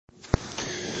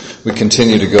We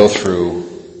continue to go through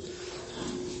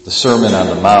the Sermon on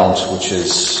the Mount, which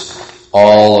is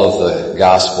all of the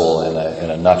gospel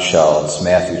in a nutshell. It's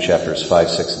Matthew chapters 5,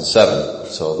 6, and 7.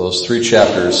 So those three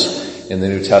chapters in the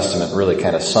New Testament really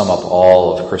kind of sum up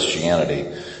all of Christianity.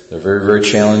 They're very, very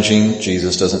challenging.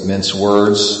 Jesus doesn't mince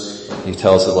words. He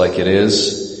tells it like it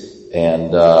is.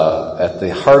 And at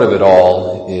the heart of it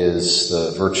all is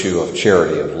the virtue of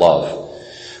charity, of love.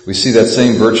 We see that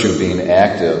same virtue being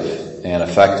active and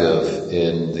effective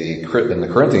in the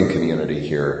Corinthian community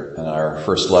here in our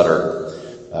first letter,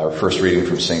 our first reading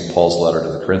from St. Paul's letter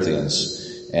to the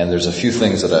Corinthians. And there's a few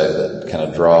things that kind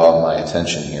of draw my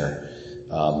attention here.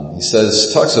 He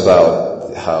talks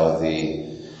about how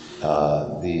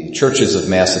the churches of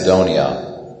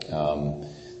Macedonia,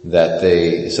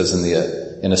 it says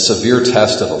in a severe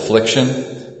test of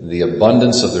affliction, the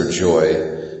abundance of their joy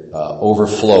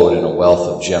overflowed in a wealth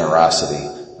of generosity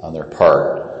on their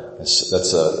part.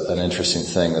 That's an interesting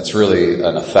thing. That's really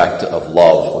an effect of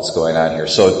love, what's going on here.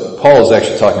 So Paul is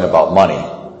actually talking about money,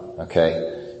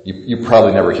 okay? You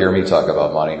probably never hear me talk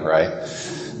about money, right?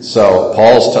 So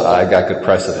I got good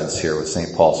precedence here with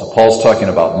St. Paul. So Paul's talking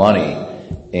about money,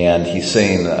 and he's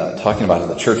saying, talking about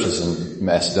the churches in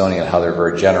Macedonia and how they're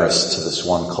very generous to this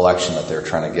one collection that they're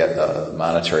trying to get, a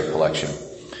monetary collection.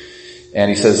 And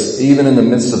he says, even in the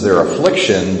midst of their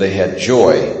affliction, they had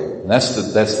joy. And that's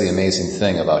the amazing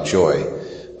thing about joy.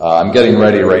 I'm getting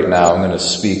ready right now. I'm going to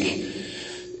speak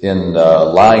in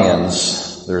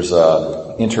Lyons. There's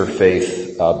a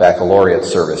interfaith baccalaureate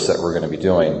service that we're going to be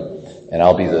doing. And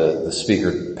I'll be the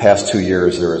speaker. Past 2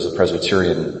 years, there was a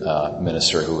Presbyterian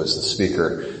minister who was the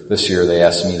speaker. This year, they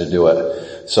asked me to do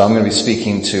it. So I'm going to be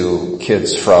speaking to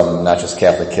kids from, not just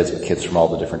Catholic kids, but kids from all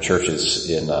the different churches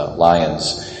in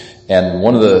Lyons. And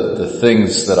one of the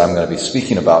things that I'm going to be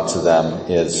speaking about to them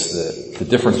is the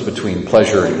difference between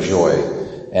pleasure and joy,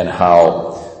 and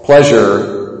how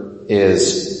pleasure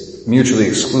is mutually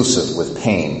exclusive with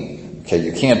pain. Okay,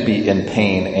 you can't be in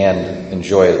pain and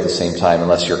enjoy it at the same time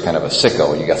unless you're kind of a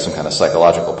sicko, you got some kind of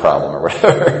psychological problem or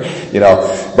whatever,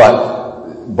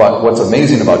 But what's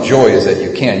amazing about joy is that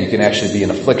you can actually be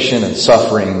in affliction and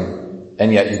suffering,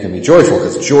 and yet you can be joyful,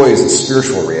 because joy is a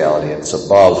spiritual reality. It's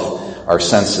above our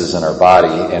senses and our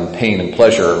body, and pain and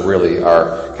pleasure really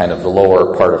are kind of the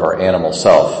lower part of our animal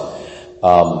self.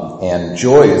 And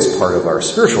joy is part of our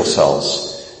spiritual selves.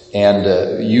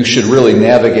 And you should really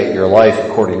navigate your life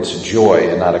according to joy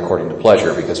and not according to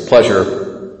pleasure, because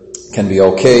pleasure can be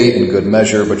okay in good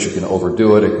measure, but you can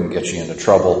overdo it. It can get you into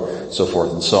trouble, so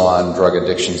forth and so on. Drug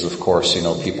addictions, of course,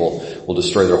 people will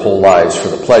destroy their whole lives for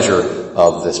the pleasure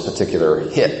of this particular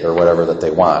hit or whatever that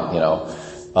they want,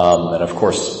 and of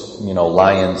course,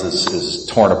 Lyons is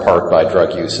torn apart by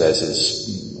drug use, as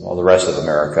is all the rest of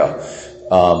America.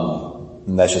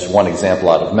 And that's just one example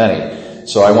out of many.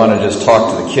 So I want to just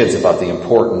talk to the kids about the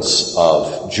importance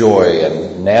of joy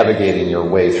and navigating your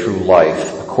way through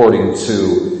life according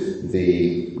to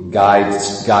the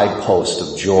guidepost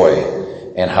of joy,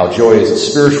 and how joy is a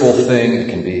spiritual thing.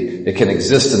 It can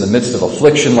exist in the midst of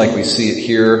affliction, like we see it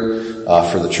here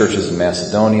for the churches in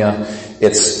Macedonia.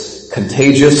 It's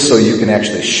contagious, so you can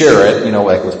actually share it.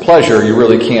 Like with pleasure, you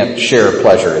really can't share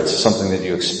pleasure. It's something that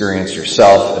you experience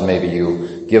yourself, and maybe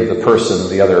you give the person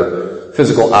the other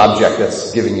physical object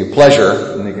that's giving you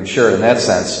pleasure, and you can share it in that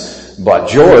sense. But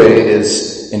joy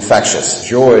is infectious.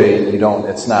 Joy,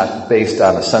 it's not based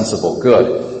on a sensible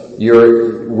good.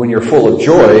 When you're full of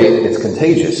joy, it's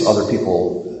contagious. Other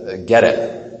people get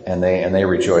it, and they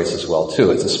rejoice as well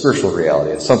too. It's a spiritual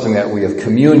reality. It's something that we have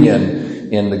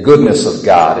communion in the goodness of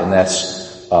God, and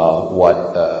that's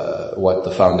what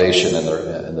the foundation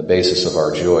and the basis of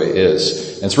our joy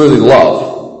is. And it's really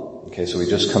love. Okay, so we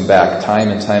just come back time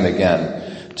and time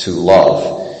again to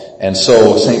love. And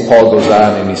so St. Paul goes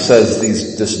on and he says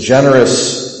this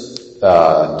generous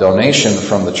donation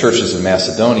from the churches in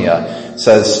Macedonia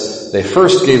says they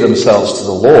first gave themselves to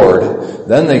the Lord,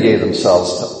 then they gave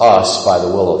themselves to us by the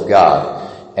will of God.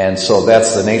 And so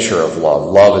that's the nature of love.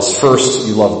 Love is first,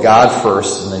 you love God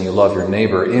first, and then you love your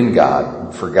neighbor in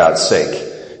God for God's sake.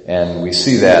 And we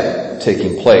see that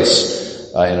taking place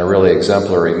in a really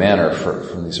exemplary manner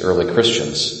from these early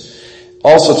Christians.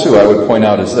 Also too, I would point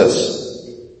out is this.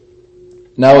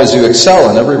 Now as you excel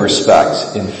in every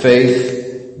respect, in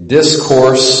faith,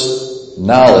 discourse,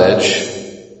 knowledge,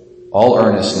 all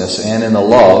earnestness, and in the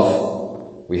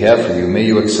love we have for you, may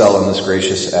you excel in this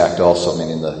gracious act also,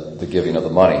 meaning the giving of the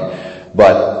money.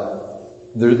 But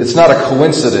it's not a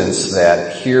coincidence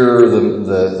that here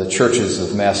the churches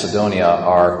of Macedonia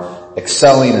are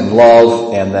excelling in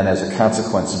love, and then as a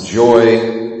consequence joy,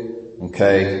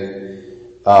 okay?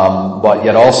 but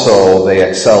yet also they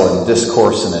excel in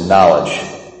discourse and in knowledge.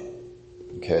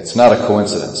 Okay, it's not a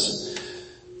coincidence.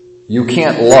 You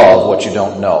can't love what you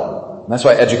don't know. And that's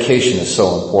why education is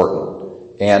so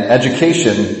important. And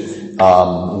education,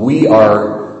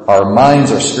 our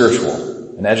minds are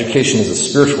spiritual, and education is a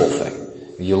spiritual thing.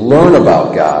 You learn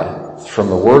about God from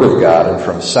the Word of God and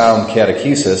from sound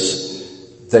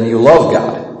catechesis, then you love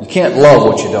God. You can't love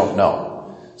what you don't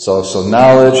know. So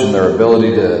knowledge and their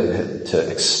ability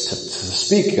to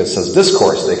speak, it says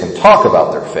discourse, they can talk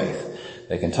about their faith.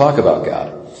 They can talk about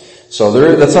God. So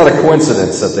that's not a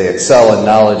coincidence that they excel in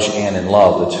knowledge and in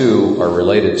love. The two are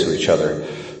related to each other.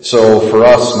 So for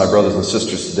us, my brothers and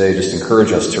sisters today, just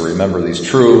encourage us to remember these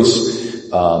truths,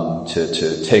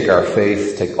 to take our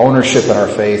faith, take ownership in our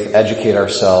faith, educate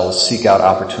ourselves, seek out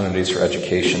opportunities for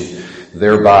education.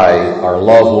 Thereby our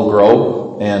love will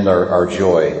grow and our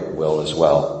joy will as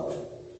well.